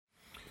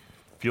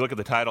If you look at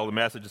the title of the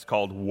message, it's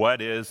called What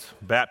is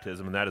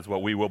Baptism? And that is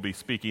what we will be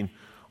speaking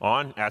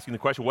on, asking the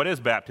question, what is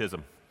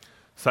baptism?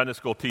 Sunday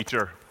school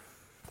teacher,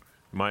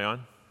 am I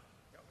on?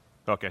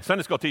 Okay,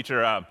 Sunday school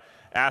teacher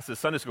asked his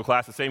Sunday school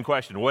class the same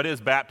question, what is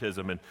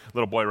baptism? And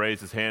little boy raised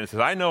his hand and says,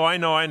 I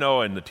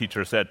know. And the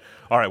teacher said,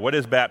 all right, what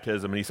is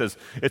baptism? And he says,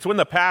 it's when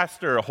the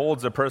pastor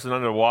holds a person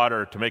under the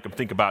water to make them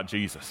think about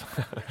Jesus.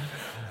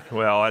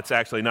 Well, that's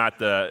actually not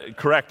the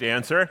correct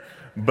answer.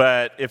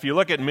 But if you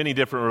look at many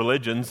different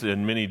religions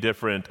and many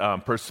different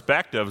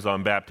perspectives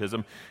on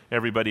baptism,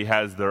 everybody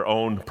has their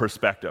own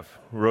perspective,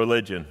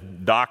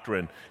 religion,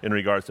 doctrine in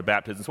regards to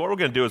baptism. So what we're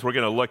going to do is we're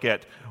going to look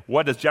at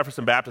what does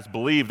Jefferson Baptist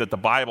believe that the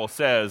Bible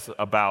says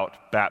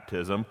about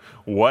baptism,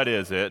 what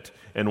is it,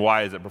 and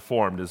why is it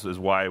performed is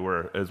what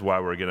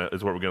we're going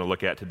to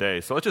look at today.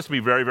 So let's just be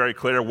very, very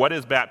clear. What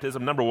is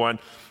baptism? Number one,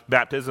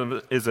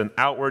 baptism is an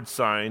outward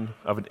sign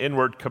of an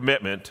inward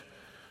commitment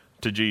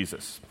to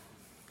Jesus.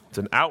 It's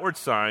an outward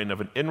sign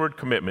of an inward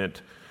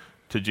commitment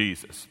to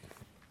Jesus.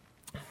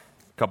 A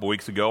couple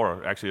weeks ago,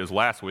 or actually it was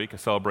last week, I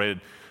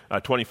celebrated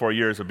 24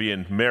 years of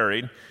being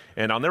married.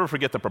 And I'll never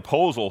forget the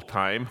proposal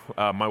time.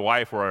 My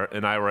wife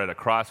and I were at a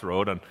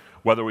crossroad on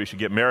whether we should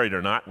get married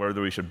or not,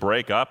 whether we should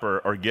break up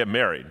or get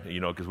married,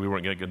 because we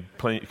weren't going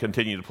to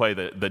continue to play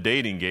the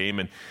dating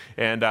game.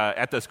 And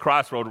at this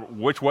crossroad,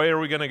 which way are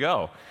we going to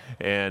go?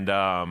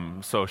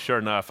 And so sure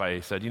enough, I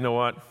said, you know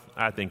what?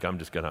 I think I'm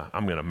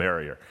going to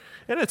marry her.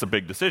 And it's a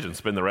big decision,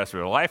 spend the rest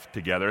of her life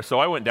together. So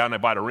I went down and I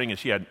bought a ring, and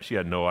she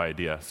had no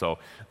idea. So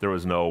there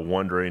was no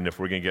wondering if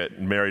we're going to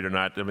get married or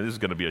not. I mean, this is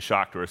going to be a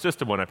shock to her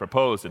system when I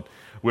proposed. And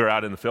we were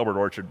out in the filbert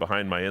orchard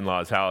behind my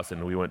in-laws' house,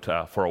 and we went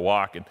for a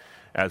walk. And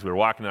as we were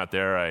walking out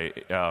there,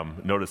 I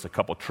noticed a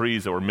couple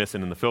trees that were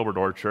missing in the filbert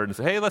orchard and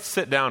said, hey, let's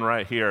sit down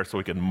right here so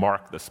we can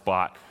mark the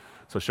spot.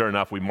 So sure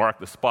enough, we marked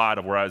the spot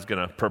of where I was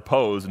going to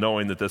propose,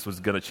 knowing that this was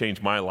going to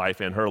change my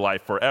life and her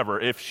life forever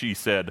if she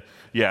said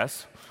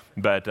yes.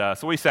 But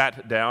so we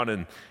sat down,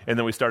 and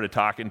then we started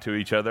talking to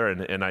each other,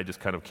 and I just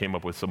kind of came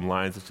up with some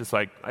lines. It's just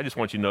like, I just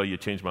want you to know you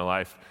changed my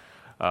life,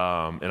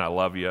 and I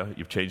love you.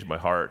 You've changed my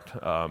heart.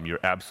 You're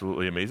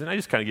absolutely amazing. I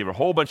just kind of gave her a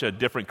whole bunch of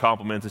different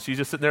compliments, and she's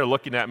just sitting there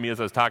looking at me as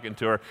I was talking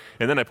to her.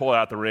 And then I pulled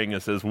out the ring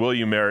and says, will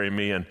you marry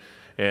me?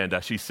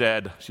 And she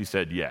said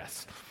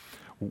yes.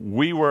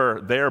 We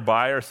were there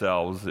by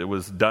ourselves. It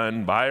was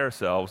done by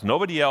ourselves.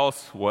 Nobody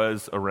else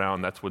was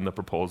around. That's when the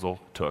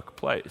proposal took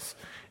place.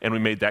 And we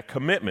made that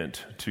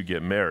commitment to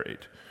get married.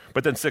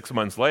 But then 6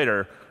 months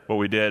later, what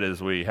we did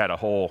is we had a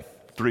whole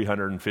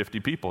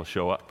 350 people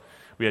show up.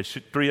 We had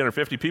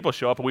 350 people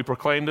show up, and we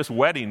proclaimed this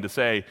wedding to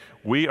say,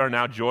 we are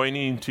now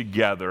joining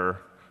together,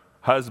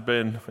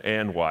 husband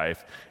and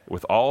wife,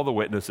 with all the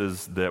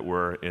witnesses that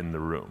were in the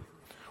room.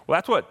 Well,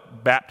 that's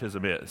what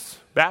baptism is.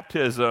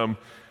 Baptism,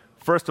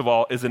 first of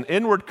all, is an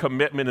inward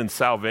commitment in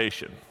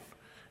salvation.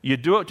 You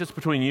do it just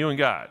between you and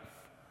God.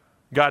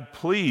 God,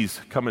 please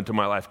come into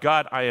my life.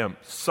 God, I am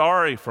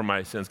sorry for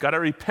my sins. God, I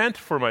repent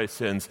for my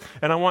sins,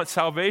 and I want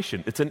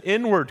salvation. It's an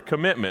inward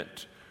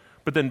commitment.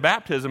 But then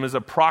baptism is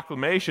a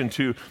proclamation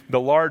to the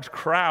large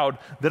crowd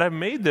that I've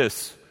made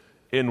this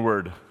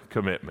inward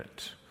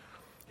commitment.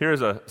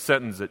 Here's a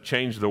sentence that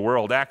changed the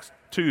world. Acts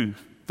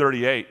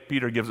 2:38,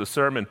 Peter gives a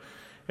sermon,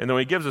 and then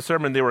when he gives a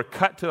sermon, they were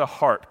cut to the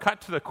heart, cut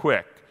to the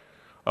quick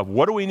of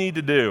what do we need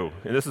to do?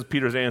 And this is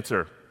Peter's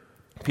answer.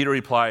 Peter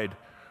replied,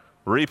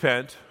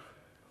 repent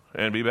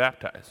and be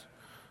baptized.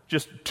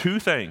 Just two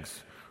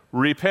things.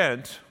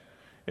 Repent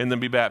and then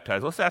be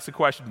baptized. Let's ask the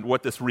question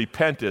what this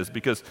repent is,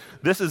 because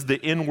this is the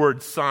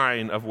inward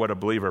sign of what a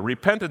believer.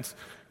 Repentance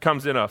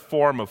comes in a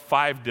form of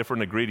 5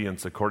 different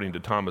ingredients according to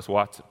Thomas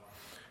Watson.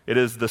 It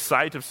is the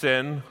sight of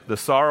sin, the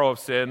sorrow of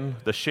sin,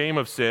 the shame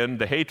of sin,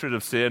 the hatred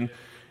of sin,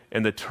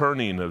 and the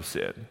turning of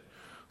sin.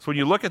 So when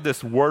you look at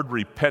this word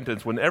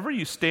repentance, whenever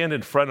you stand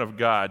in front of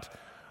God,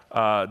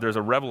 there's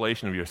a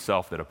revelation of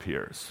yourself that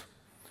appears.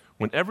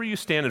 Whenever you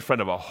stand in front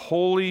of a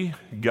holy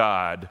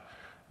God,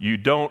 you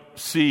don't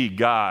see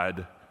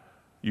God,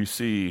 you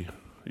see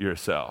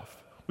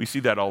yourself. We see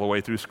that all the way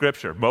through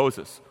Scripture.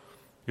 Moses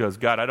goes,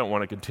 God, I don't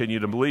want to continue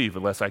to believe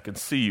unless I can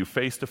see you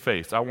face to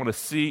face. I want to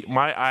see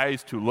my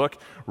eyes to look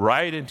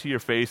right into your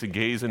face and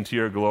gaze into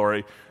your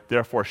glory.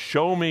 Therefore,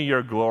 show me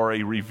your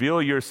glory,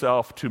 reveal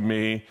yourself to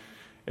me.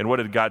 And what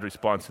did God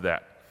respond to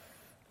that?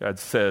 God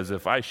says,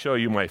 if I show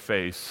you my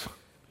face,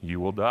 you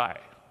will die.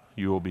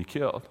 You will be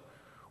killed.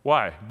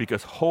 Why?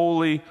 Because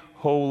holy,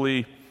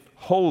 holy,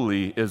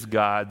 holy is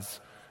God's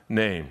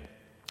name.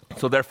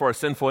 So therefore, a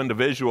sinful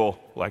individual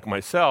like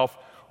myself,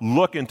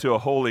 look into a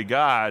holy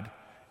God,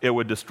 it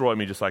would destroy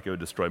me just like it would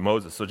destroy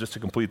Moses. So just to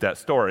complete that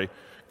story,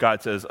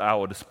 God says, I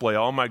will display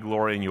all my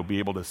glory and you'll be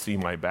able to see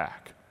my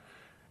back.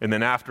 And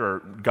then after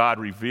God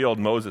revealed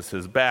Moses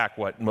his back,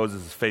 what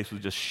Moses' face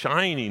was just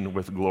shining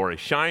with glory,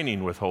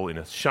 shining with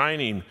holiness,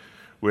 shining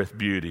with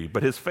beauty.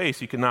 But his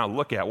face you cannot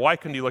look at. Why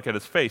couldn't you look at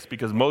his face?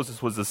 Because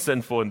Moses was a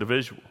sinful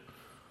individual.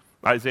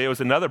 Isaiah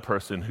was another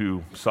person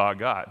who saw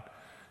God.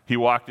 He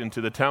walked into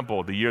the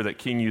temple the year that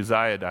King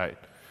Uzziah died.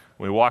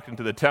 When he walked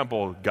into the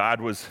temple, God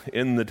was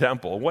in the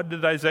temple. What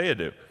did Isaiah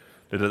do?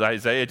 Did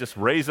Isaiah just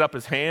raise up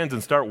his hands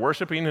and start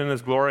worshiping in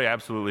his glory?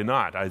 Absolutely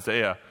not.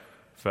 Isaiah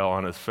fell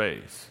on his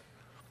face.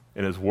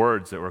 And his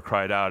words that were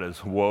cried out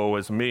is, "Woe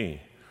is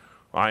me.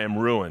 I am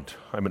ruined.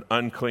 I'm an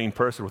unclean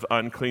person with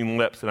unclean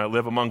lips, and I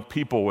live among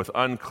people with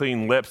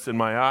unclean lips, and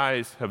my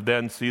eyes have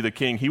then seen the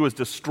King." He was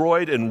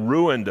destroyed and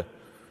ruined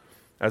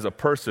as a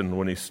person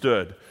when he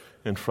stood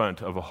in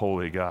front of a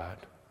holy God.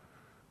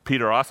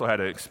 Peter also had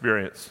an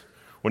experience.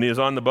 When he was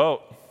on the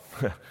boat,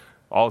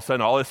 all of a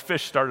sudden all his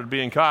fish started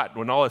being caught.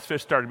 When all his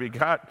fish started being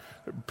caught,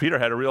 Peter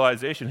had a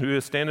realization who he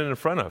was standing in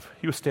front of.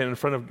 He was standing in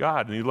front of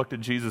God, and he looked at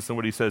Jesus, and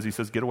what he says,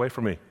 "Get away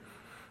from me.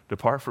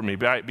 Depart from me,"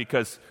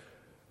 because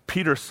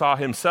Peter saw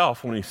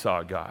himself when he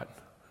saw God.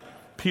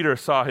 Peter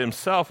saw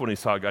himself when he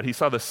saw God. He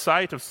saw the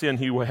sight of sin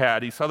he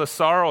had. He saw the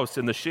sorrow of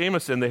sin, the shame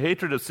of sin, the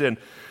hatred of sin.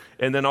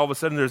 And then all of a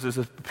sudden there's this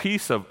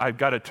piece of, I've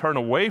got to turn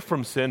away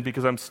from sin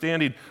because I'm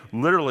standing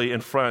literally in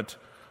front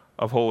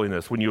of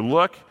holiness. When you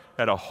look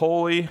at a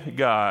holy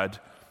God,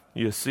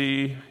 you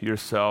see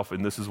yourself,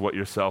 and this is what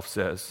yourself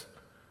says.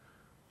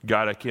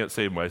 God, I can't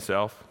save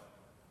myself.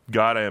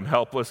 God, I am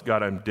helpless.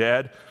 God, I'm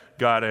dead.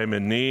 God, I am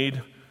in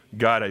need.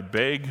 God, I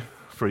beg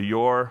for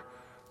your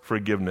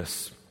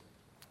forgiveness.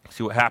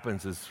 See, what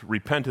happens is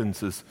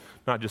repentance is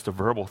not just a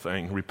verbal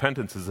thing.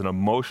 Repentance is an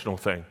emotional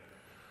thing.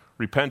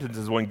 Repentance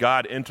is when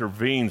God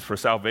intervenes for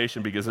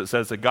salvation, because it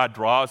says that God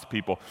draws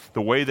people.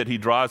 The way that he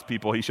draws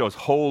people, he shows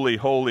holy,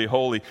 holy,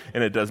 holy,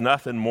 and it does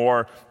nothing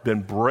more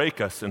than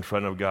break us in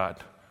front of God.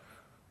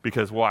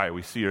 Because why?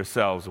 We see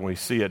ourselves and we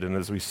see it, and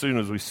as soon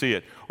as we see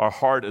it, our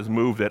heart is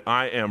moved that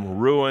I am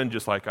ruined,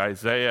 just like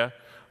Isaiah.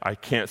 I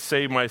can't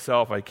save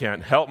myself. I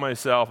can't help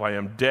myself. I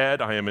am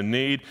dead. I am in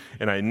need,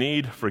 and I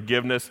need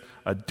forgiveness.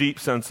 A deep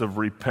sense of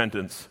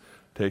repentance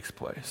takes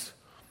place.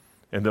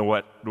 And then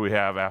what do we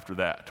have after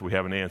that? We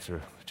have an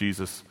answer.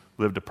 Jesus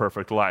lived a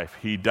perfect life.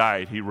 He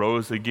died. He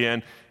rose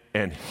again,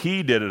 and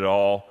he did it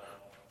all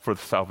for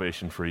the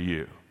salvation for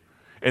you.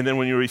 And then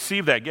when you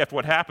receive that gift,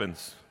 what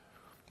happens?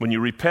 When you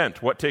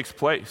repent, what takes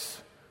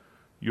place?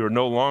 You are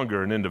no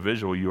longer an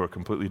individual. You are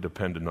completely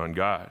dependent on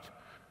God.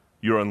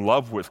 You're in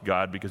love with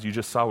God because you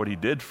just saw what he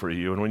did for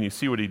you. And when you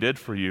see what he did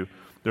for you,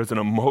 there's an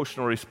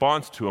emotional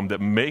response to him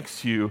that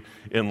makes you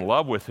in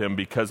love with him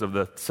because of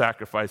the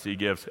sacrifice he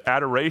gives.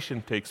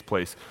 Adoration takes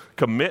place.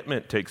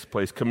 Commitment takes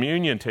place.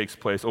 Communion takes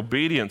place.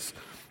 Obedience,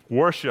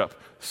 worship,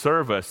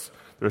 service.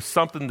 There's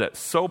something that's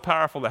so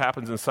powerful that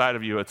happens inside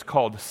of you. It's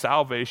called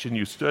salvation.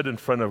 You stood in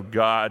front of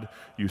God.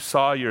 You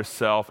saw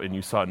yourself, and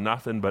you saw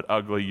nothing but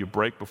ugly. You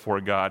break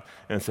before God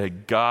and say,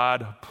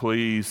 "God,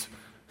 please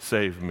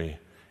save me."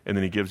 And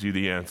then he gives you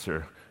the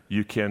answer.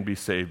 You can be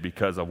saved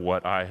because of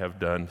what I have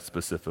done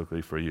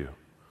specifically for you.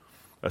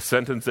 A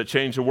sentence that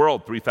changed the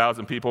world.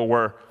 3,000 people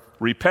were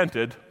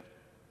repented.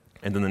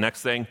 And then the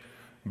next thing,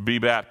 be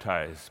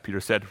baptized.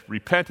 Peter said,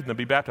 repent and then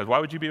be baptized. Why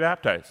would you be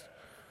baptized?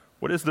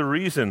 What is the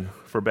reason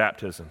for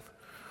baptism?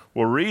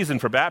 Well, reason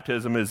for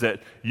baptism is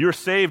that you're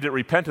saved at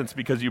repentance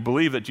because you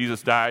believe that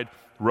Jesus died,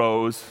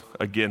 rose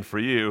again for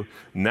you.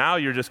 Now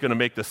you're just going to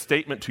make the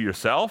statement to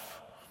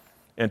yourself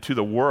and to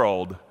the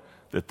world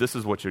that this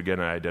is what you're going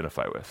to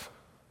identify with.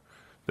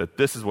 That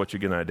this is what you're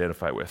going to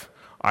identify with.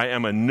 I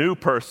am a new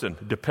person,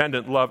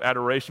 dependent, love,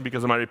 adoration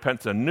because of my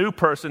repentance, a new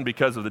person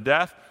because of the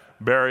death,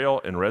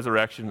 burial, and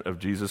resurrection of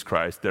Jesus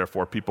Christ.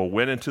 Therefore, people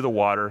went into the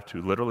water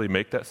to literally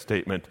make that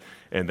statement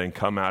and then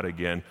come out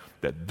again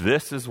that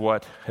this is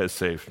what has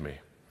saved me.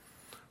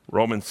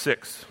 Romans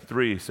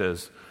 6:3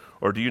 says,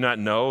 "Or do you not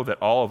know that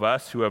all of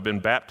us who have been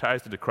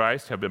baptized into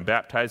Christ have been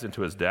baptized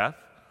into his death?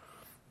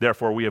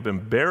 Therefore, we have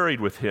been buried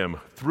with him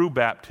through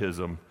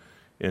baptism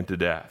into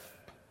death."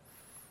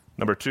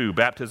 Number 2,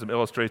 baptism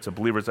illustrates a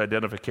believer's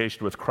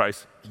identification with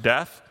Christ's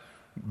death,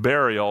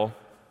 burial,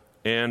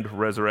 and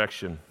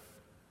resurrection.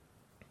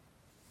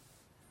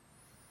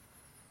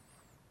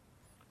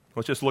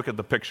 Let's just look at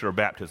the picture of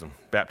baptism.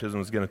 Baptism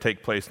is going to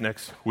take place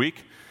next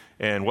week,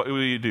 and what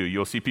will you do?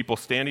 You'll see people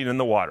standing in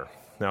the water.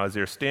 Now, as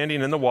they're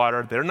standing in the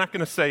water, they're not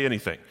going to say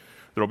anything.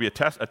 There will be a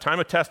time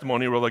of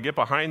testimony where they'll get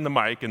behind the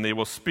mic and they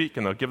will speak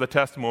and they'll give the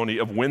testimony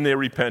of when they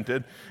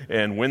repented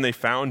and when they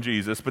found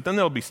Jesus. But then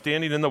they'll be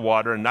standing in the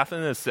water and nothing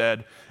is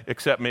said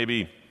except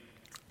maybe,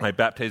 "I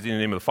baptize you in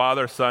the name of the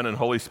Father, Son, and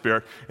Holy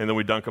Spirit," and then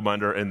we dunk them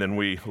under and then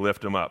we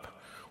lift them up.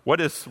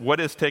 What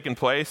is taking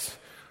place?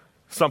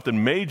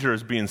 Something major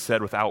is being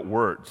said without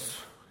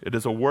words. It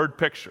is a word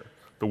picture.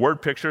 The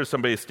word picture is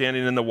somebody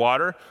standing in the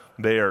water.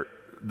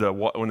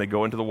 When they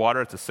go into the water,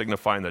 it's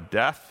signifying the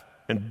death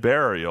and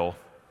burial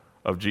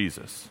of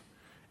Jesus.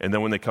 And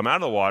then when they come out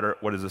of the water,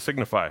 what does it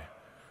signify?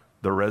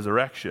 The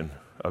resurrection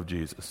of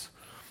Jesus.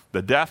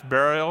 The death,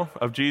 burial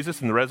of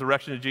Jesus and the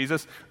resurrection of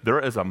Jesus, there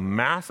is a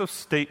massive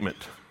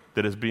statement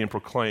that is being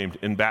proclaimed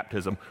in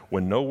baptism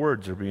when no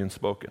words are being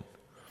spoken.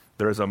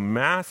 There is a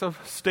massive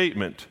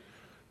statement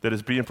that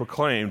is being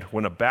proclaimed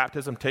when a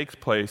baptism takes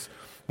place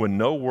when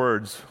no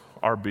words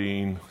are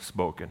being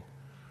spoken.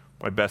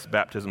 My best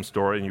baptism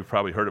story, and you've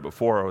probably heard it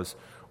before, was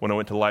when I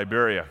went to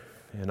Liberia.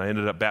 And I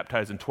ended up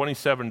baptizing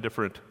 27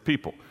 different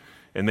people.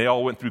 And they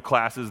all went through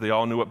classes. They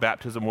all knew what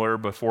baptism were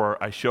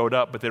before I showed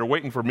up, but they were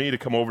waiting for me to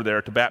come over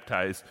there to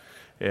baptize.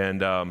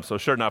 And so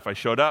sure enough, I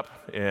showed up,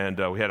 and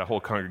we had a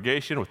whole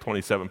congregation with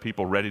 27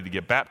 people ready to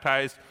get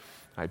baptized.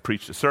 I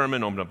preached a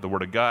sermon, opened up the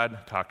Word of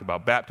God, talked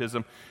about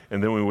baptism,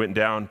 and then we went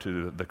down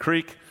to the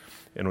creek.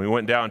 And we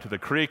went down to the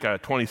creek,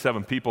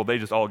 27 people, they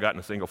just all got in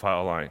a single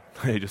file line.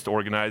 They just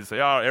organized, say,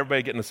 oh,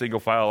 everybody get in a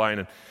single file line.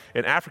 And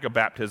in Africa,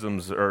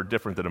 baptisms are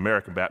different than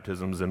American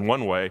baptisms in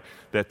one way,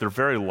 that they're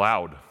very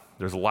loud.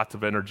 There's lots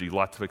of energy,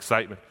 lots of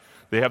excitement.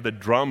 They have the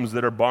drums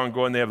that are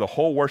bongo, and they have the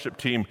whole worship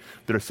team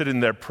that are sitting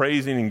there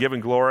praising and giving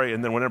glory.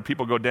 And then whenever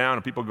people go down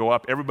and people go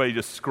up, everybody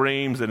just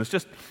screams. And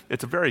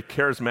it's a very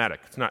charismatic.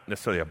 It's not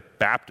necessarily a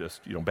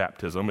Baptist,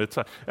 baptism. It's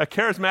a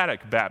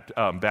charismatic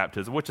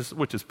baptism,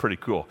 which is pretty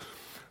cool.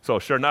 So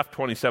sure enough,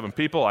 27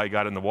 people, I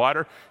got in the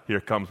water.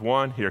 Here comes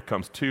one, here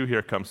comes two,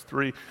 here comes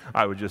three.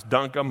 I would just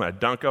dunk them,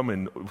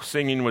 and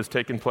singing was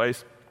taking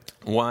place.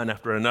 One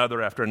after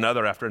another, after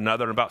another, after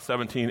another. And about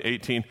 17,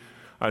 18,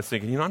 I was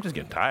thinking, I'm just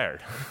getting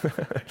tired.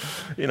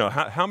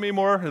 How many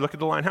more? Look at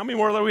the line. How many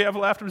more do we have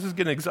left? I'm just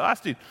getting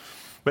exhausted.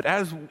 But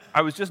as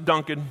I was just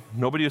dunking,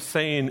 nobody was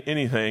saying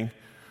anything.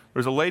 There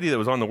was a lady that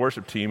was on the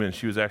worship team, and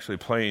she was actually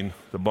playing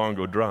the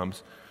bongo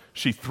drums.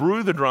 She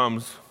threw the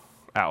drums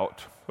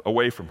out,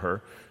 away from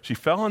her. She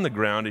fell on the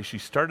ground and she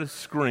started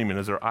screaming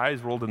as her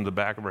eyes rolled into the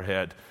back of her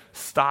head,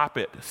 stop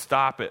it,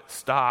 stop it,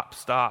 stop,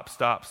 stop,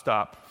 stop,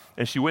 stop.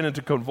 And she went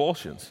into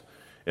convulsions.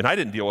 And I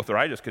didn't deal with her.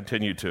 I just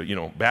continued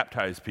to,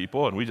 baptize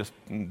people, and we just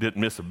didn't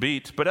miss a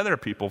beat. But other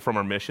people from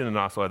our mission and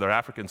also other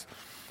Africans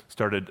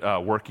started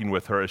working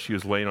with her as she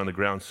was laying on the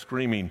ground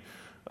screaming,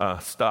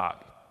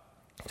 stop.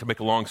 To make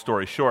a long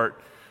story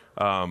short,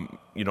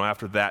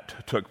 after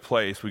that took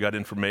place, we got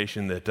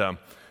information that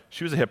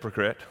she was a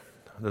hypocrite.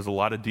 There's a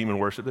lot of demon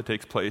worship that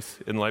takes place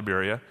in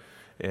Liberia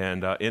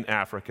and in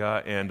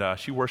Africa, and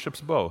she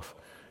worships both.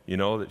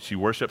 That she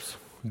worships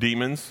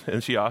demons,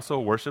 and she also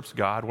worships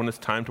God. When it's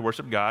time to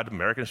worship God,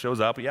 American shows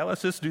up. Yeah,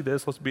 let's just do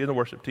this. Let's be in the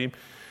worship team.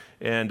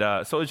 And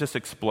so it just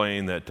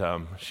explained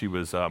that she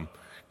was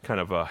kind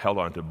of held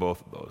on to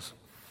both of those.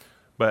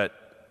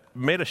 But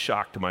made a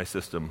shock to my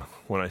system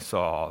when I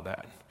saw all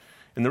that.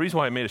 And the reason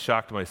why it made a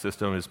shock to my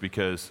system is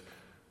because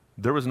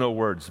there was no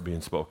words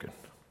being spoken.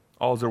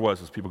 All there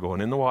was people going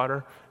in the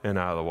water and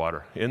out of the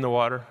water, in the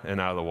water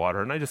and out of the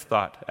water. And I just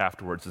thought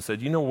afterwards, I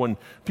said, when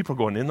people are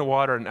going in the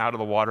water and out of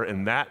the water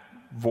and that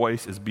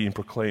voice is being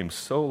proclaimed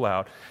so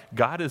loud,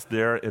 God is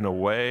there in a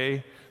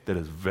way that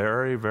is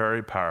very,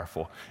 very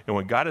powerful. And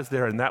when God is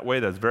there in that way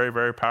that's very,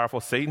 very powerful,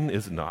 Satan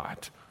is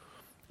not.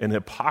 And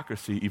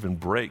hypocrisy even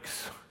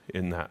breaks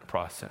in that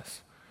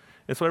process.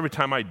 And so every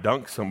time I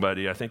dunk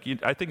somebody, I think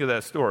of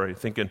that story,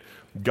 thinking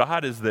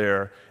God is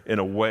there in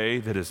a way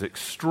that is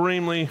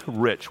extremely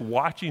rich,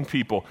 watching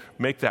people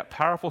make that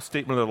powerful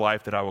statement of their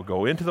life that I will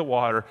go into the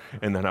water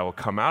and then I will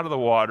come out of the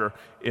water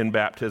in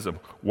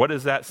baptism. What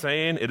is that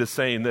saying? It is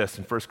saying this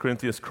in 1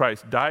 Corinthians,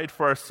 Christ died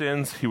for our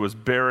sins, he was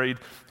buried,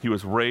 he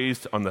was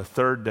raised on the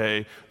third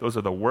day. Those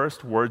are the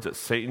worst words that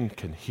Satan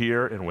can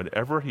hear, and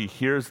whenever he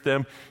hears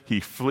them,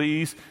 he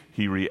flees,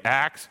 he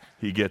reacts,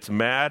 he gets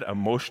mad,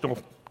 emotional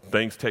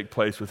things take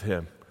place with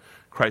him.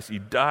 Christ, he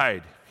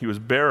died, he was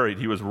buried,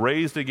 he was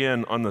raised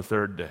again on the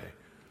third day.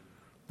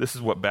 This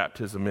is what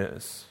baptism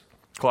is.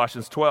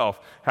 Colossians 12,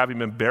 having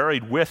been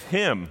buried with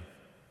him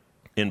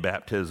in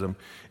baptism,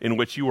 in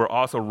which you were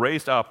also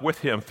raised up with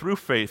him through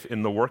faith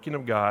in the working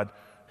of God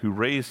who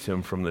raised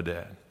him from the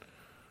dead.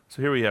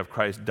 So here we have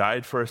Christ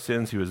died for our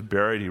sins, he was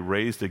buried, he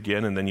raised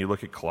again, and then you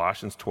look at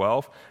Colossians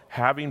 12,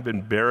 having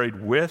been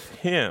buried with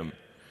him,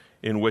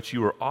 in which you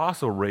were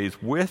also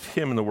raised with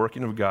him in the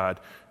working of God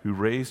who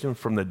raised him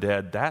from the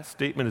dead. That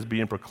statement is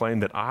being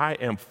proclaimed that I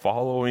am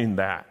following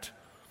that.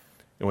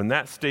 And when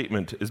that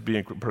statement is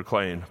being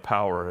proclaimed,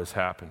 power is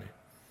happening.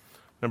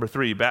 Number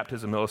 3,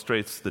 baptism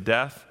illustrates the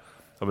death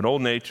of an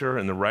old nature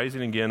and the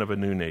rising again of a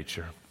new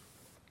nature.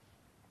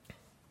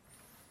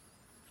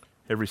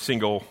 Every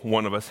single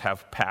one of us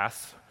have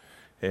pasts,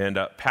 and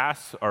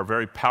pasts are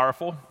very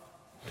powerful.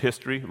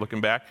 History, looking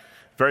back,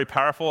 very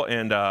powerful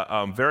and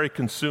very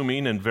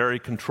consuming and very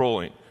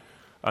controlling.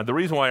 The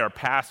reason why our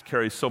past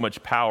carries so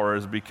much power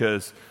is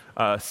because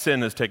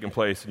sin has taken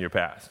place in your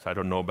past. I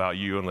don't know about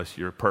you unless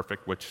you're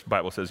perfect, which the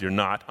Bible says you're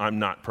not. I'm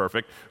not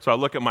perfect. So I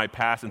look at my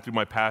past, and through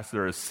my past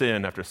there is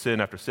sin after sin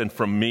after sin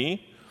from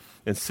me,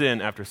 and sin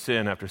after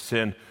sin after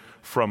sin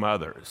from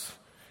others.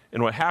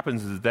 And what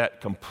happens is that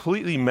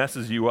completely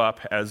messes you up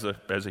as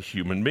a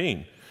human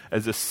being.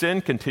 As the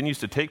sin continues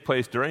to take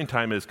place during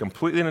time, it is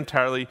completely and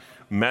entirely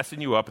messing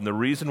you up. And the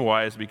reason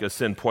why is because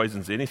sin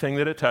poisons anything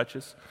that it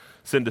touches.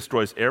 Sin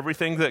destroys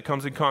everything that it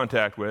comes in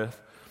contact with.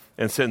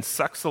 And sin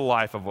sucks the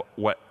life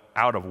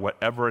out of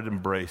whatever it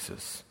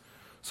embraces.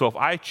 So if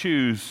I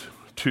choose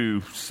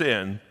to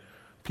sin,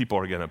 people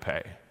are going to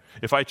pay.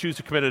 If I choose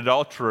to commit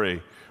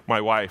adultery, my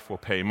wife will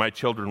pay, my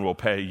children will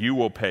pay, you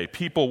will pay,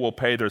 people will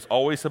pay. There's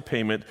always a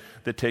payment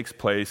that takes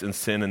place in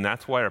sin, and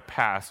that's why our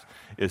past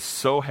is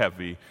so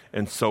heavy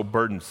and so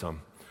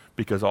burdensome,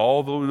 Because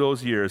all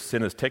those years,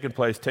 sin has taken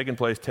place,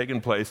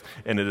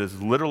 and it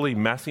is literally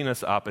messing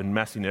us up and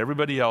messing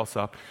everybody else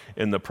up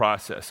in the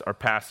process. Our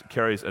past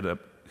carries an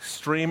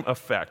extreme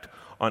effect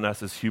on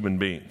us as human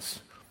beings.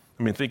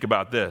 I mean, think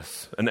about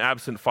this. An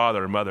absent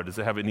father or mother, does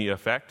it have any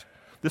effect?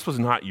 This was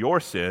not your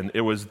sin,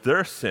 it was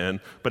their sin,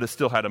 but it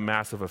still had a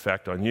massive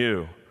effect on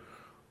you.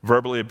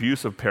 Verbally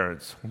abusive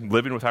parents,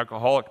 living with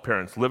alcoholic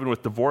parents, living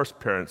with divorced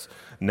parents,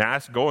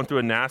 going through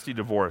a nasty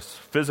divorce,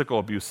 physical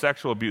abuse,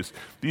 sexual abuse.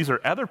 These are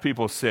other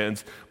people's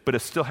sins, but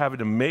it's still having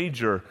a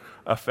major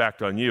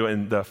effect on you.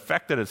 And the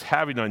effect that it's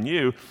having on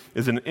you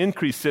is an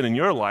increased sin in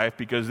your life,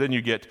 because then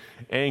you get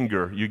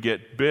anger, you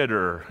get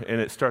bitter,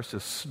 and it starts to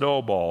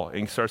snowball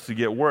and starts to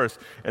get worse.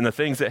 And the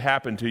things that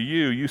happen to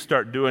you, you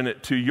start doing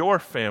it to your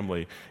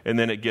family, and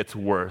then it gets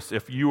worse.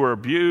 If you were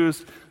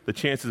abused, the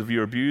chances of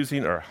you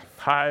abusing are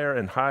higher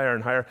and higher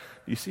and higher.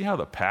 You see how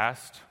the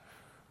past,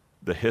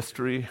 the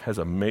history, has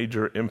a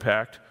major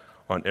impact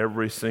on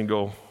every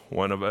single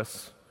one of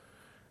us?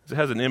 It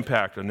has an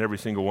impact on every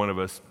single one of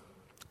us.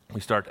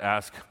 We start to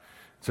ask,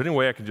 is there any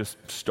way I can just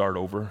start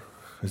over?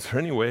 Is there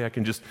any way I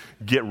can just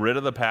get rid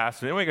of the past?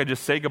 Is there any way I can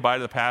just say goodbye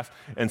to the past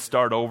and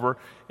start over?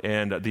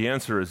 And the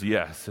answer is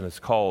yes, and it's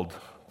called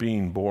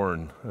being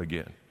born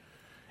again.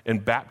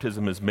 And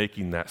baptism is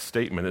making that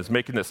statement. It's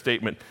making that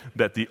statement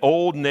that the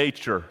old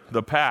nature,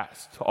 the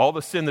past, all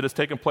the sin that has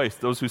taken place,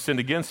 those who sinned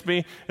against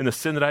me and the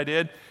sin that I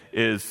did,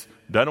 is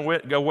done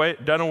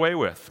away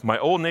with. My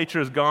old nature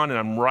is gone, and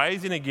I'm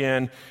rising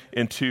again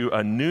into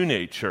a new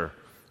nature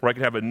where I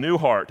can have a new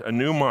heart, a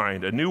new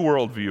mind, a new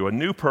worldview, a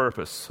new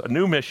purpose, a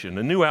new mission,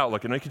 a new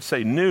outlook. And I could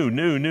say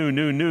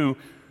new,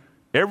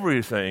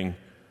 everything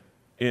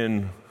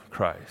in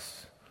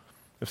Christ.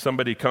 If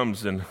somebody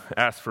comes and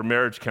asks for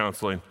marriage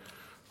counseling,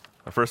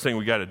 the first thing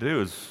we got to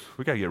do is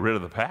we got to get rid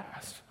of the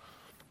past,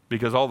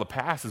 because all the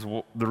past is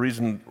the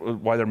reason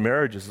why their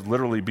marriage is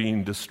literally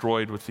being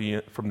destroyed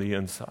from the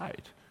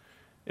inside.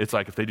 It's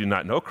like if they do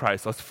not know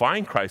Christ, let's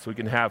find Christ. We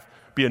can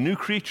be a new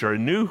creature, a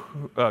new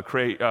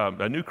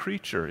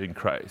creature in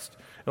Christ,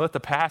 and let the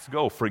past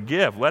go.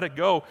 Forgive, let it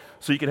go,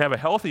 so you can have a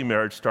healthy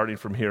marriage starting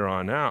from here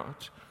on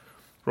out.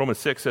 Romans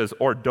 6 says,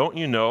 "Or don't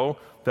you know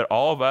that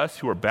all of us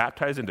who were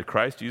baptized into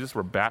Christ Jesus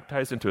were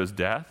baptized into his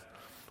death?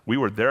 We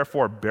were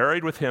therefore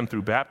buried with him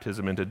through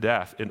baptism into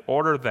death, in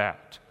order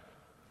that,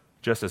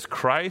 just as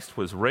Christ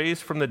was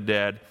raised from the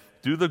dead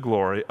through the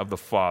glory of the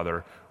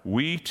Father,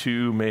 we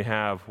too may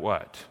have"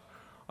 what?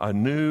 A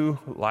new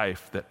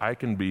life, that I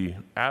can be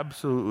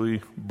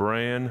absolutely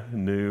brand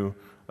new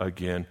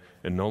again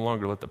and no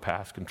longer let the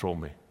past control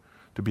me.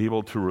 To be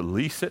able to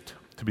release it,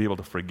 to be able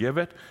to forgive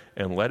it,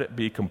 and let it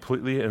be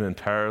completely and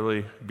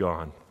entirely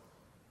gone.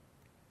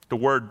 The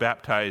word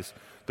baptize,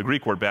 the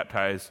Greek word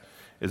baptize,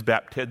 is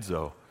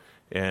baptizo.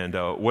 And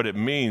what it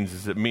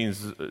means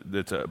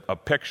it's a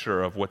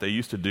picture of what they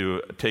used to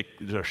do, take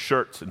their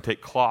shirts and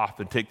take cloth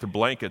and take their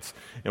blankets,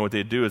 and what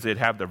they'd do is they'd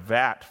have their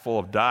vat full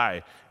of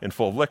dye and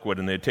full of liquid,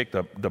 and they'd take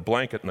the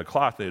blanket and the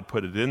cloth, they'd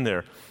put it in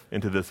there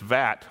into this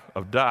vat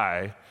of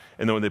dye,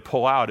 and then when they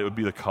pull out, it would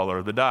be the color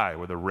of the dye,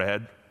 whether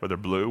red, whether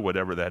blue,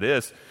 whatever that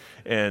is.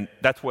 And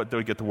that's what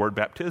they get the word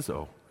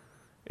baptizo.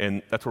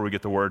 And that's where we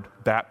get the word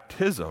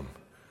baptism.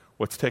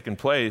 What's taking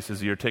place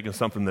is you're taking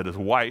something that is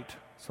white,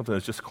 something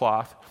that's just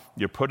cloth,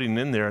 you're putting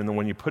it in there, and then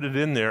when you put it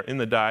in there, in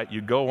the dye,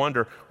 you go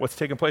under, what's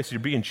taking place, you're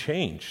being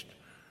changed.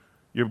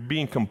 You're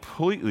being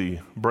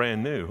completely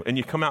brand new, and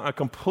you come out a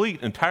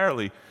complete,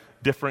 entirely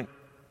different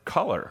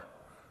color.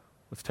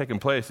 What's taking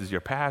place is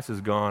your past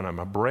is gone, I'm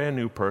a brand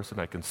new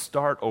person, I can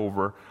start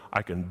over,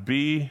 I can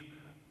be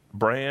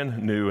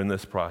brand new in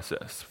this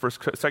process.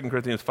 2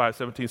 Corinthians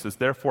 5:17 says,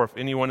 "Therefore, if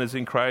anyone is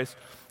in Christ,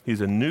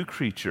 he's a new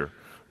creature.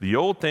 The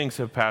old things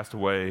have passed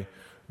away,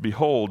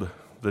 behold,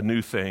 the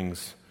new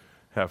things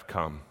have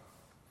come."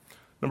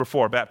 Number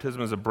 4,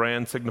 baptism is a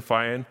brand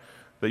signifying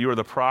that you are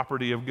the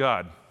property of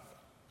God.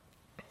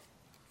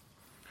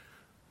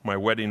 My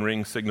wedding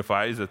ring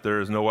signifies that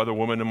there is no other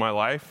woman in my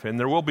life, and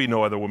there will be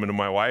no other woman in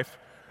my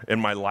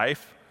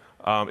life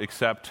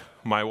except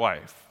my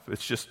wife.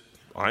 It's just,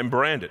 I'm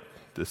branded.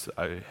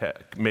 I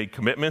made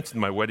commitments,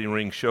 and my wedding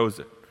ring shows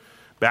it.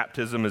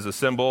 Baptism is a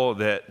symbol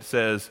that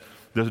says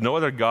there's no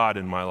other God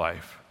in my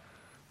life.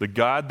 The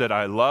God that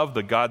I love,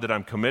 the God that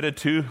I'm committed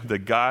to, the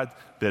God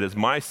that is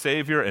my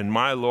Savior and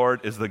my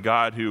Lord is the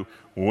God who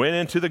went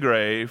into the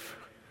grave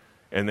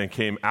and then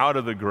came out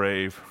of the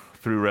grave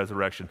through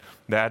resurrection.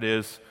 That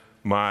is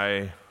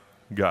my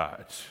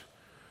God.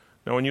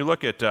 Now, when you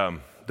look at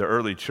the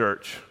early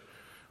church,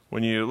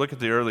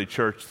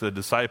 the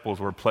disciples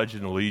were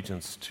pledging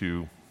allegiance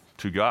to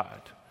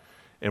God.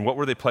 And what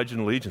were they pledging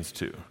allegiance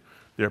to?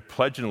 They're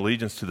pledging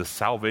allegiance to the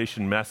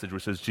salvation message,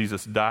 which says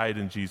Jesus died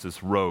and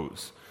Jesus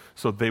rose.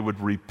 So they would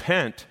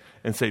repent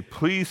and say,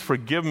 please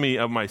forgive me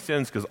of my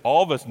sins, because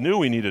all of us knew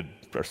we needed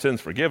our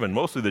sins forgiven,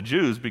 mostly the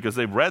Jews, because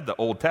they've read the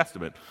Old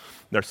Testament.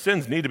 Their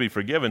sins need to be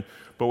forgiven,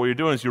 but what you're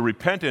doing is you're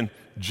repenting,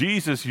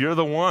 Jesus, you're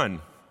the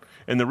one.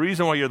 And the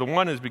reason why you're the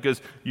one is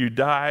because you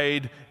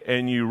died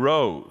and you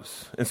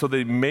rose. And so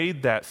they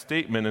made that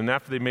statement, and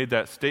after they made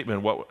that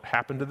statement, what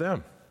happened to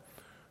them?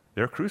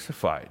 They're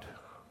crucified.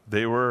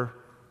 They were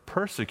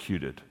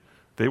persecuted.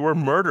 They were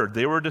murdered.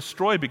 They were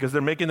destroyed because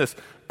they're making this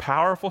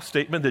powerful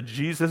statement that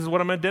Jesus is what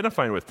I'm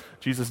identifying with.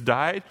 Jesus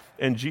died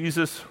and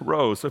Jesus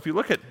rose. So if you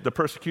look at the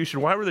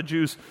persecution, why were the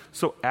Jews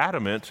so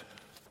adamant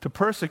to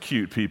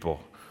persecute people?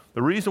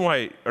 The reason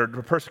why, or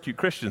to persecute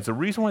Christians, the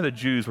reason why the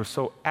Jews were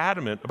so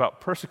adamant about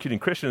persecuting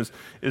Christians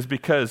is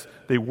because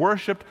they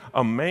worshiped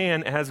a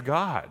man as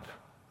God.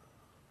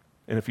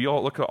 And if you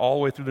all look all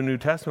the way through the New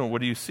Testament,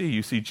 what do you see?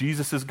 You see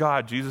Jesus is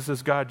God, Jesus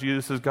is God,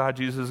 Jesus is God,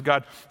 Jesus is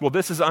God. Well,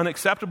 this is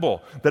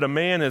unacceptable that a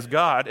man is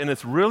God, and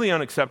it's really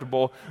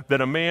unacceptable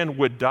that a man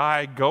would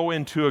die, go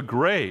into a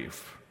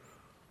grave.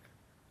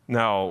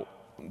 Now,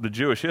 the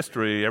Jewish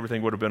history,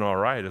 everything would have been all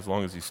right as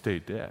long as he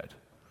stayed dead.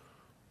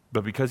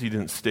 But because he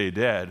didn't stay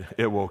dead,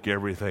 it woke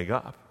everything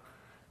up.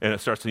 And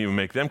it starts to even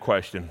make them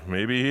question,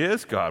 maybe he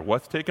is God.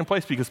 What's taking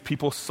place? Because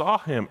people saw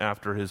him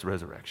after his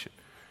resurrection.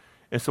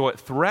 And so it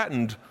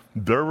threatened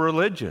their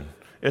religion.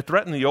 It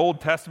threatened the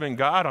Old Testament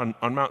God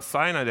on Mount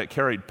Sinai that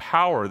carried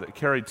power, that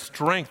carried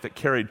strength, that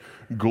carried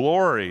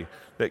glory,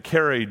 that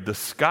carried the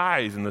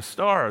skies and the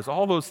stars.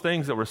 All those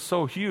things that were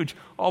so huge,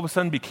 all of a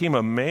sudden became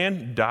a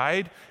man,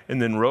 died,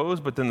 and then rose.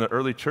 But then the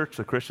early church,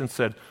 the Christians,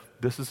 said,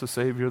 this is the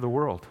Savior of the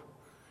world.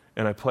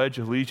 And I pledge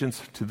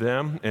allegiance to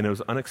them, and it was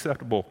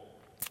unacceptable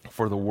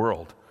for the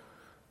world.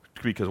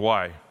 Because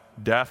why?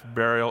 Death,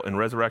 burial, and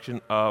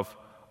resurrection of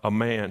a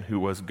man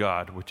who was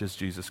God, which is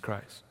Jesus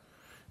Christ.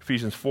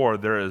 Ephesians 4,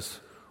 there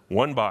is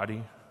one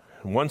body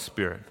and one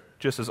Spirit,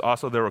 just as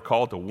also they were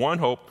called to one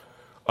hope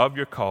of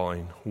your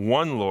calling,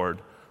 one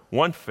Lord,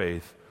 one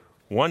faith,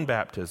 one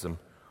baptism,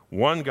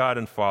 one God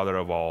and Father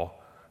of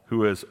all,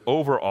 who is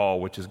over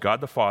all, which is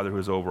God the Father who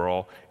is over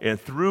all, and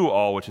through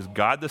all, which is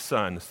God the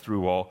Son is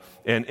through all,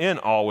 and in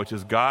all, which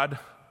is God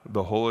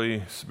the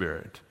Holy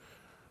Spirit.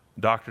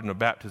 Doctrine of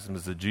baptism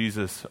is that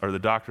Jesus, or the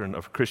doctrine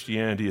of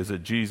Christianity is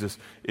that Jesus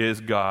is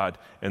God,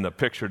 and the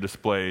picture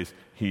displays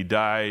he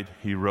died,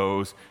 he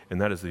rose, and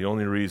that is the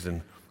only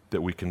reason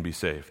that we can be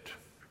saved.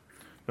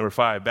 Number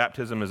 5,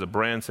 baptism is a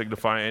brand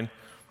signifying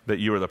that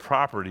you are the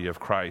property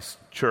of Christ's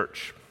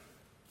church.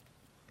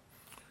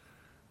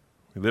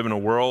 We live in a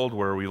world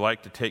where we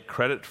like to take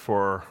credit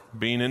for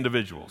being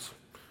individuals.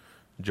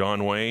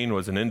 John Wayne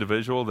was an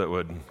individual that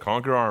would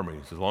conquer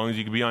armies. As long as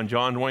you could be on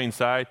John Wayne's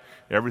side,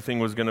 everything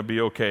was going to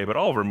be okay. But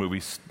all of our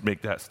movies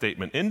make that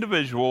statement.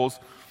 Individuals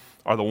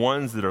are the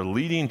ones that are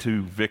leading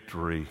to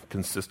victory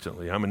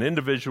consistently. I'm an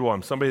individual.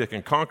 I'm somebody that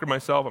can conquer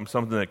myself. I'm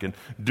something that can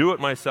do it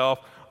myself.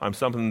 I'm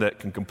something that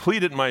can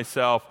complete it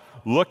myself.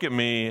 Look at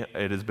me.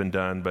 It has been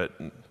done. But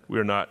we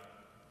are not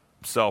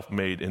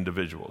self-made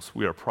individuals.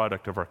 We are a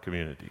product of our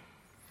community.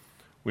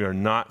 We are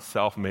not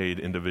self-made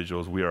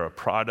individuals. We are a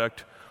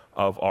product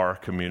of our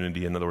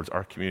community. In other words,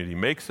 our community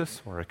makes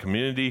us, or our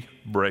community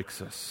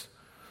breaks us.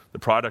 The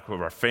product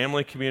of our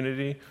family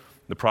community,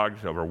 the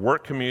product of our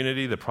work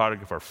community, the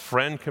product of our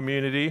friend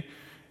community.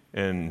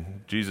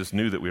 And Jesus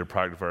knew that we were a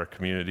product of our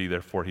community,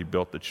 therefore he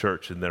built the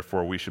church, and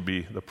therefore we should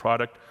be the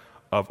product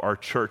of our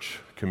church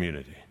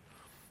community.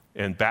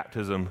 And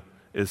baptism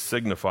is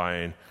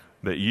signifying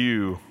that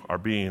you are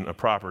being a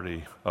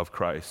property of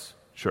Christ's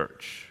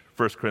church.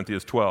 1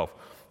 Corinthians 12,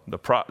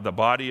 the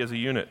body is a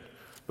unit,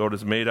 though it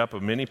is made up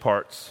of many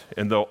parts,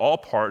 and though all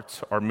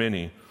parts are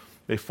many,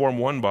 they form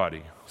one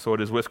body. So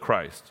it is with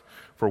Christ.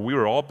 For we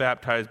were all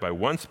baptized by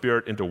one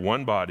Spirit into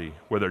one body,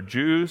 whether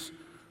Jews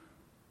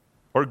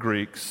or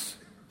Greeks,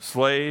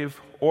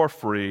 slave or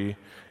free,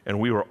 and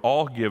we were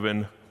all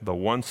given the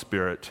one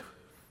Spirit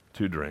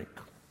to drink.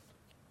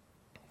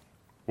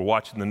 We're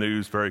watching the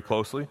news very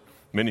closely.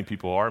 Many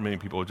people are. Many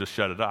people just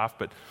shut it off.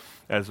 But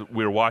as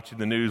we're watching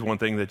the news, one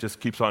thing that just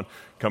keeps on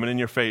coming in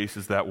your face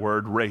is that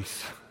word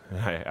race.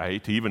 I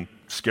hate to even,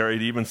 scary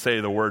to even say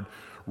the word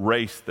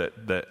race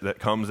that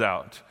comes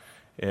out.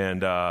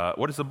 And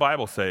what does the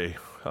Bible say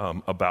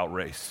about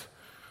race?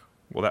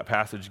 Well, that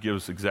passage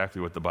gives exactly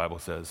what the Bible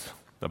says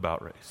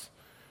about race.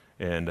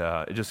 And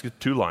it just gets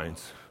 2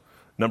 lines.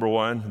 Number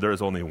 1, there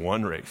is only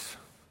one race,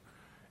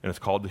 and it's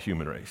called the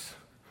human race.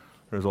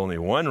 There's only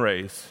one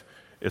race.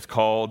 It's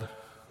called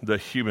the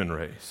human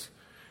race.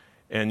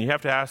 And you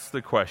have to ask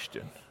the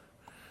question.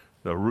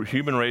 The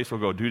human race will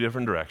go 2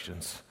 different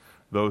directions.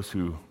 Those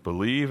who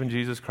believe in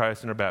Jesus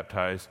Christ and are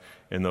baptized,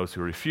 and those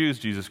who refuse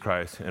Jesus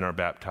Christ and are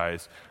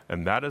baptized.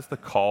 And that is the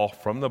call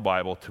from the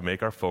Bible to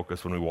make our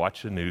focus when we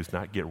watch the news,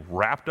 not get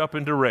wrapped up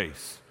into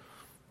race,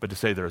 but to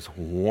say there's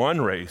one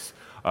race,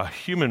 a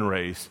human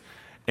race.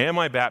 Am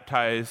I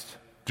baptized?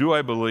 Do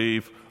I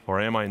believe?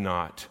 Or am I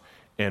not?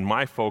 And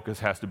my focus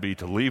has to be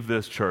to leave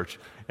this church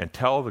and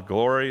tell the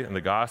glory and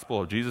the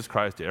gospel of Jesus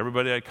Christ to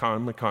everybody I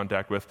come in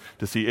contact with,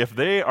 to see if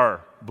they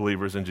are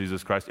believers in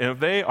Jesus Christ and if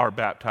they are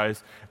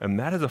baptized. And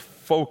that is a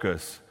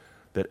focus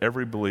that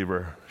every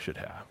believer should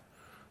have.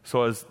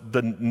 So as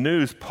the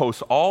news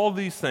posts all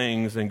these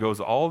things and goes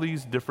all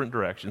these different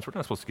directions, we're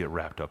not supposed to get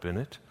wrapped up in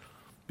it,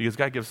 because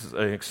God gives us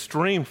an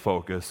extreme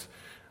focus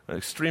an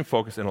extreme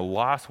focus in a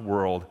lost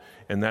world,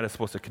 and that is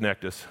supposed to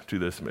connect us to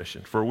this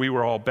mission. For we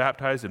were all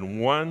baptized in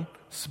one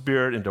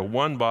Spirit into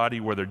one body,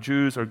 whether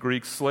Jews or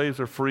Greeks, slaves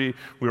or free.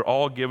 We were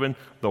all given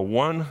the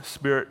one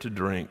Spirit to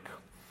drink.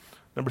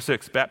 Number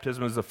 6,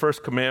 baptism is the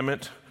first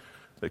commandment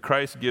that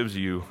Christ gives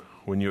you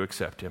when you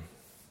accept him.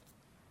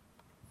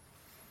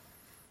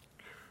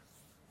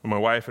 When my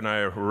wife and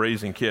I were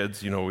raising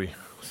kids, we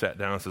sat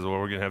down and said, well,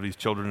 we're going to have these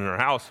children in our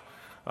house,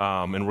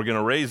 and we're going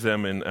to raise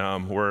them,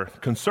 and we're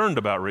concerned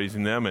about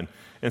raising them.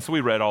 And so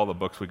we read all the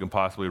books we can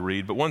possibly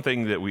read. But one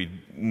thing that we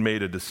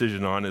made a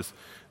decision on is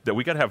that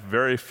we got to have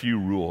very few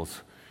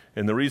rules.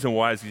 And the reason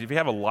why is if you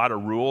have a lot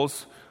of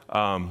rules,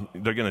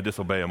 they're going to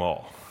disobey them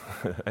all.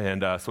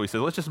 And so we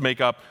said, let's just make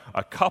up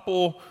a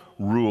couple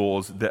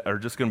rules that are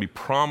just going to be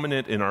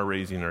prominent in our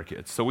raising our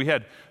kids. So we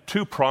had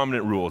 2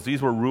 prominent rules.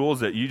 These were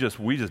rules that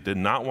we just did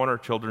not want our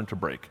children to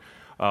break.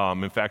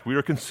 In fact, we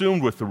were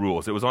consumed with the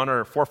rules. It was on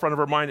our forefront of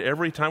our mind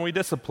every time we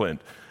disciplined,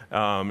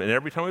 and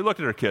every time we looked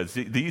at our kids.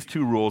 These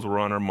 2 rules were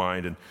on our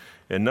mind,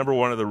 and number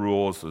 1 of the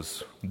rules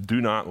was do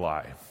not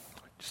lie.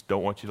 I just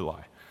don't want you to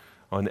lie.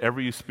 Whenever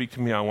you speak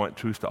to me, I want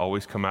truth to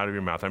always come out of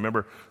your mouth. I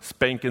remember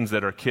spankings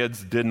that our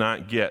kids did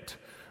not get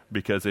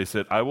because they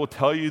said, I will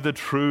tell you the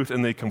truth,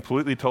 and they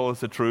completely told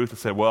us the truth. I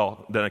said,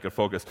 well, then I could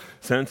focus.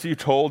 Since you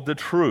told the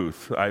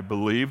truth, I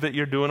believe that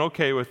you're doing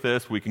okay with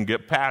this. We can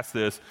get past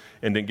this,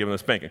 and didn't give them a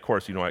spanking. Of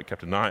course, I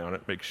kept an eye on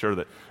it, make sure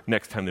that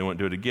next time they won't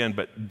do it again.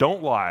 But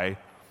don't lie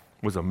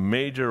was a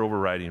major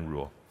overriding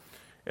rule.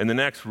 And the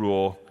next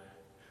rule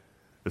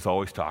is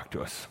always talk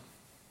to us.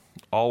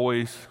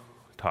 Always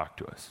talk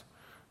to us.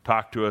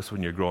 Talk to us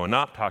when you're growing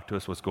up. Talk to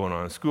us what's going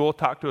on in school.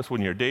 Talk to us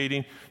when you're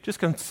dating. Just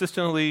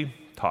consistently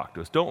talk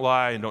to us. Don't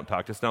lie and don't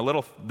talk to us. Now,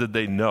 little did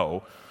they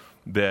know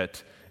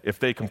that if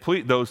they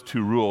complete those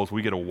 2 rules,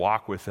 we get to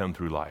walk with them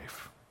through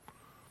life.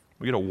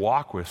 We get to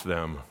walk with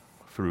them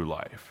through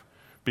life.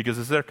 Because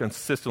as they're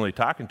consistently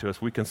talking to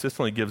us, we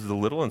consistently give the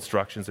little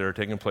instructions that are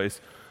taking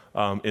place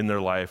in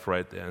their life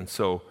right then.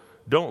 So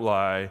don't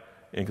lie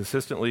and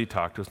consistently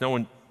talk to us. Now,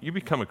 when you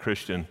become a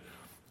Christian,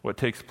 what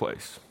takes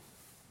place?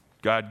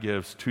 God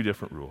gives 2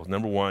 different rules.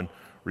 Number 1,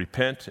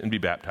 repent and be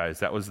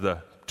baptized. That was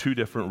the 2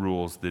 different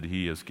rules that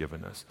he has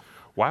given us.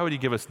 Why would he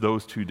give us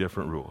those 2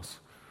 different rules?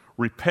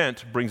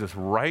 Repent brings us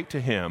right to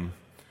him,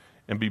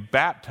 and be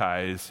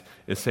baptized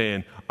is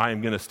saying, I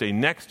am going to stay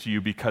next to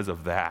you because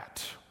of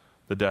that,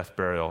 the death,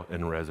 burial,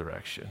 and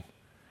resurrection.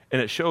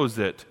 And it shows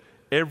that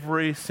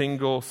every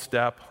single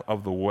step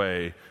of the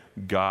way,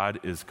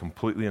 God is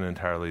completely and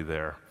entirely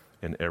there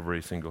in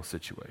every single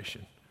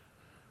situation.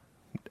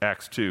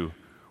 Acts 2.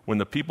 When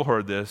the people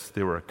heard this,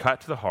 they were cut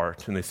to the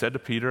heart, and they said to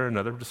Peter and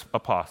other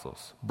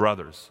apostles,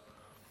 brothers,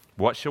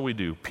 what shall we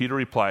do? Peter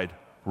replied,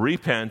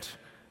 repent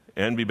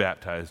and be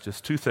baptized.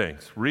 Just 2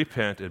 things.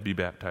 Repent and be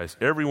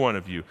baptized, every one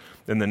of you,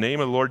 in the name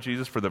of the Lord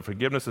Jesus for the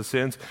forgiveness of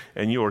sins,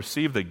 and you will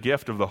receive the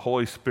gift of the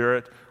Holy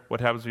Spirit. What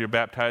happens when you're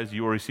baptized?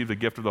 You will receive the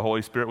gift of the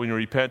Holy Spirit when you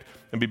repent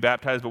and be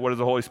baptized. But what does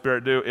the Holy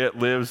Spirit do? It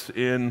lives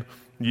in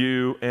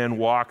you and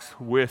walks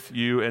with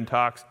you and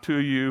talks to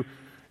you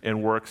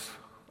and works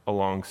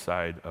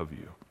alongside of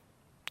you.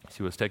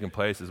 See what's taking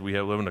place is we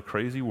live in a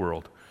crazy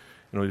world.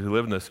 And we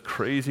live in this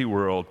crazy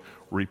world.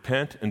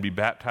 Repent and be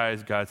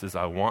baptized. God says,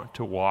 I want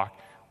to walk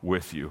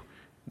with you.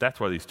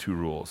 That's why these 2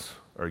 rules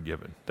are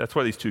given. That's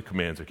why these 2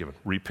 commands are given.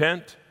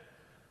 Repent,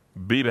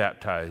 be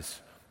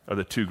baptized are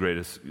the two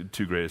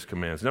greatest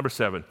commands. Number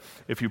 7,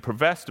 if you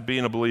profess to be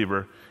a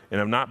believer and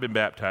have not been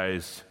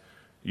baptized,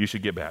 you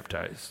should get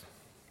baptized.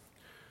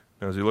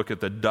 Now, as we look at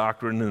the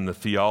doctrine and the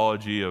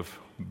theology of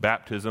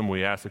baptism,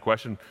 we ask the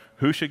question,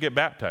 who should get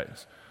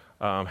baptized?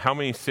 How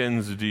many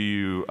sins do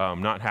you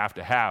not have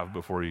to have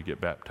before you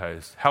get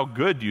baptized? How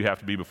good do you have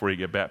to be before you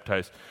get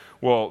baptized?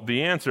 Well,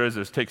 the answer is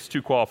it takes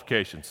 2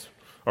 qualifications.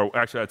 Or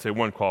actually, I'd say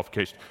 1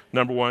 qualification.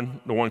 Number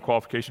 1, the 1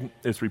 qualification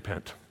is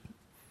repent.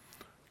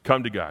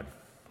 Come to God.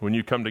 When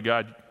you come to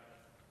God,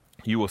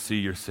 you will see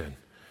your sin.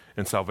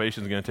 And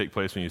salvation is going to take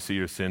place when you see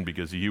your sin,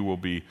 because you will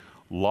be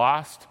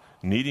lost,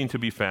 needing to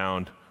be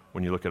found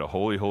when you look at a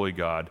holy, holy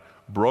God,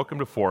 broken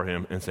before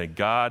him, and say,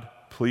 God,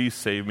 please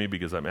save me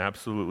because I'm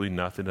absolutely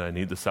nothing and I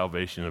need the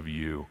salvation of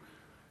you.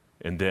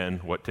 And then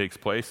what takes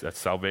place? That's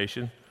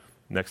salvation.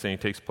 Next thing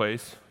that takes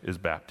place is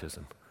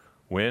baptism.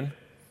 When?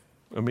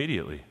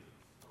 Immediately.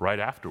 Right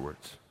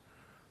afterwards.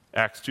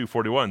 Acts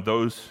 2:41,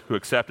 those who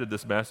accepted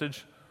this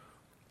message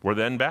were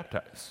then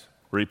baptized.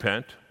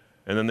 Repent,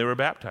 and then they were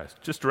baptized,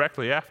 just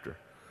directly after.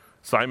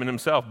 Simon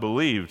himself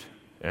believed,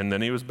 and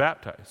then he was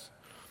baptized.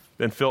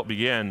 Then Philip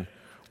began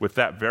with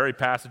that very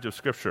passage of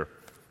Scripture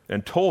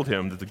and told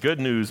him that the good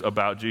news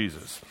about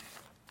Jesus.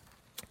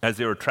 As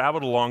they were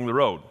traveled along the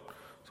road,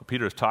 so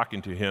Peter is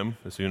talking to him,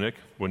 this eunuch,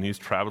 when he's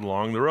traveled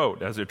along the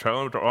road. As they're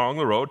traveling along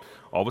the road,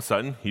 all of a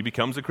sudden, he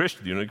becomes a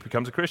Christian. The eunuch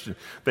becomes a Christian.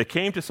 They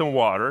came to some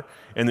water,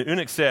 and the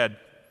eunuch said,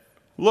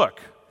 look,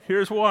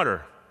 here's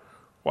water.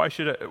 Why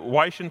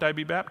shouldn't I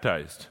be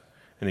baptized?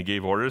 And he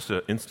gave orders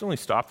to instantly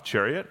stop the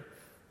chariot.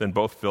 Then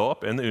both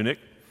Philip and the eunuch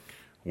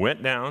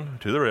went down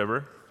to the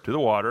river, to the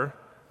water,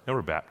 and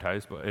were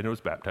baptized, and it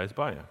was baptized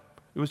by him.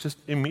 It was just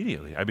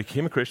immediately. I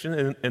became a Christian,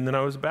 and then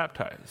I was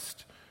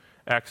baptized.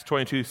 Acts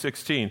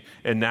 22:16.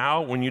 And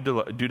now, when you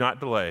do not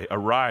delay,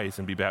 arise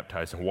and be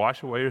baptized and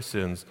wash away your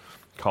sins,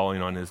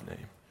 calling on his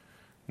name.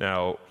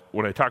 Now,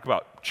 when I talk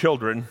about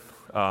children,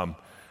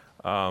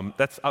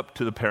 that's up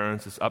to the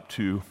parents. It's up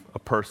to a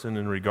person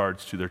in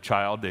regards to their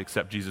child. They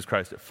accept Jesus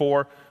Christ at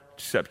 4,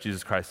 accept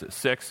Jesus Christ at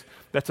 6.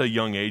 That's a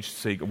young age to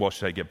say, well,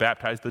 should I get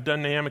baptized? The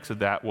dynamics of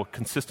that will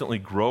consistently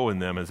grow in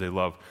them as they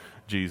love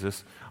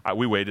Jesus.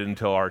 We waited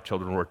until our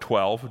children were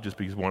 12, just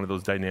because one of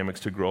those dynamics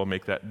to grow and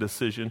make that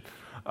decision.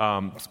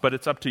 But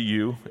it's up to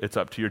you. It's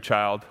up to your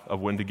child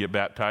of when to get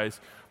baptized.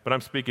 But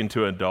I'm speaking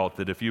to an adult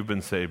that if you've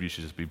been saved, you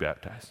should just be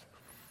baptized.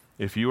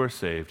 If you are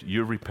saved,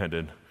 you've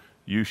repented,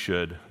 you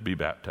should be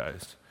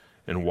baptized.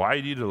 And why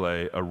do you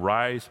delay?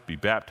 Arise, be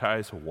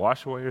baptized,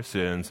 wash away your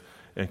sins,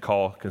 and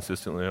call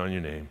consistently on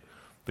your name.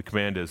 The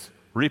command is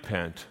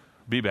repent,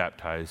 be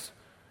baptized.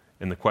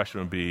 And the question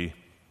would be,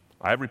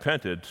 I've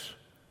repented,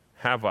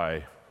 have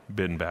I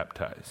been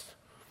baptized?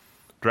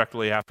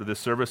 Directly after this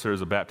service,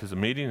 there's a baptism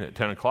meeting at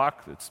 10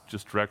 o'clock. It's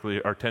just directly,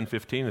 or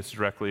 10:15, it's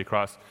directly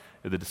across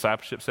at the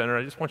Discipleship Center.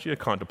 I just want you to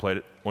contemplate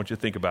it. I want you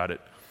to think about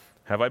it.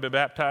 Have I been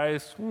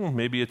baptized?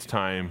 Maybe it's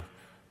time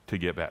to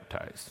get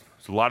baptized.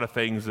 There's a lot of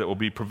things that will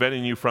be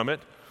preventing you from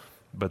it,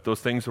 but those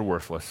things are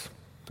worthless.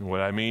 And what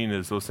I mean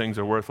is those things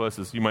are worthless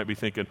is you might be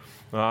thinking,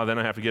 then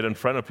I have to get in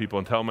front of people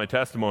and tell my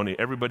testimony.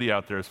 Everybody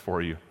out there is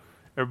for you.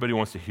 Everybody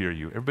wants to hear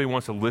you. Everybody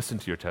wants to listen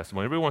to your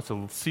testimony. Everybody wants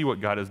to see what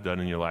God has done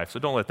in your life. So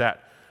don't let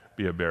that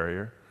be a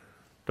barrier.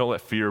 Don't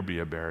let fear be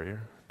a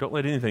barrier. Don't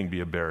let anything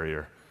be a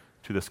barrier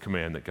to this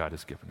command that God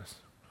has given us.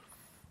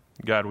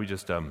 God, we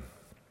just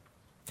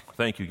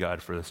thank you,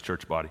 God, for this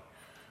church body.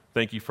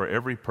 Thank you for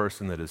every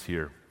person that is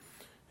here.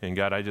 And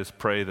God, I just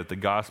pray that the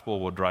gospel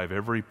will drive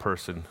every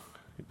person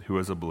who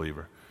is a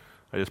believer.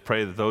 I just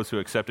pray that those who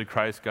accepted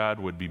Christ, God,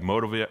 would be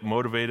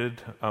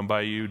motivated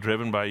by you,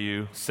 driven by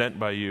you, sent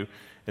by you,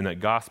 and that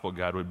gospel,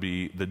 God, would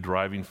be the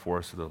driving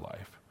force of their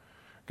life.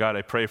 God,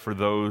 I pray for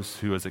those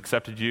who has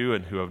accepted you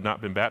and who have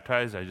not been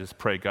baptized. I just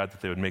pray, God,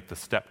 that they would make the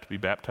step to be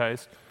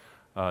baptized,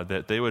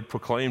 that they would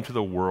proclaim to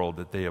the world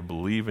that they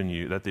believe in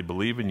you, that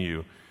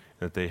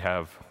they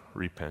have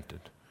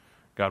repented.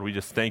 God, we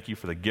just thank you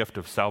for the gift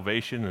of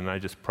salvation, and I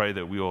just pray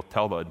that we will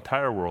tell the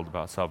entire world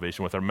about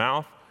salvation with our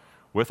mouth,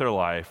 with our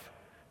life,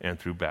 and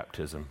through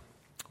baptism.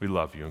 We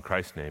love you. In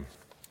Christ's name,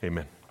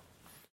 amen.